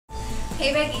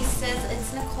Hey Baggistas,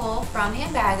 it's Nicole from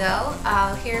Handbago.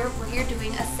 We're here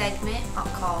doing a segment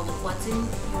called What's in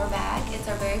Your Bag. It's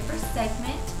our very first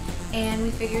segment, and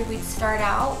we figured we'd start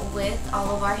out with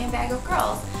all of our Handbago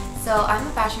girls. So I'm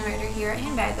a fashion writer here at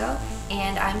Handbago,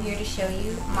 and I'm here to show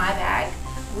you my bag,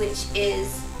 which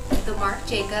is the Marc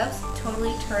Jacobs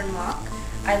Totally Turn Lock.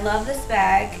 I love this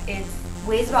bag. It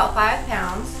weighs about 5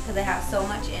 pounds because it has so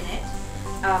much in it.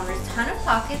 There's a ton of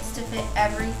pockets to fit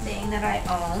everything that I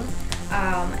own.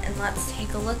 And let's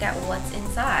take a look at what's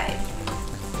inside.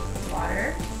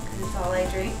 Water, because it's all I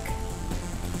drink.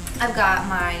 I've got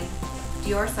my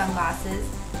Dior sunglasses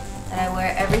that I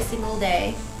wear every single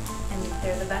day, and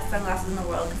they're the best sunglasses in the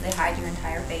world because they hide your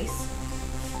entire face.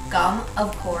 Gum,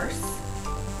 of course.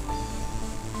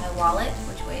 My wallet,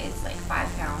 which weighs like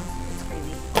 5 pounds. It's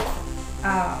crazy.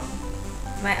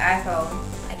 My iPhone.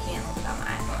 I can't live without my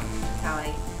iPhone. That's how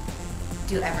I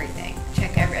do everything.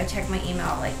 I check my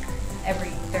email like every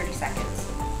 30 seconds.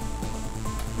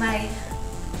 My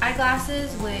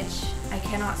eyeglasses, which I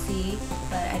cannot see,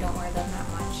 but I don't wear them that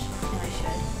much, and I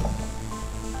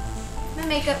should. My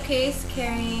makeup case,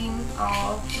 carrying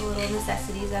all the little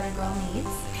necessities that a girl needs.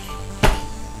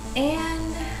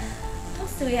 And what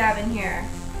else do we have in here?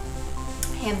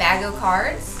 Handbago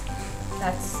cards.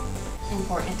 That's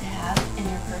important to have in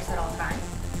your purse at all times.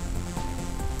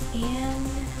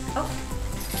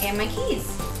 And my keys.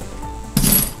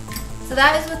 So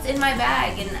that is what's in my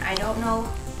bag, and I don't know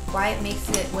why it makes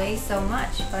it weigh so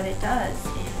much, but it does.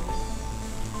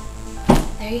 And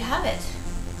there you have it.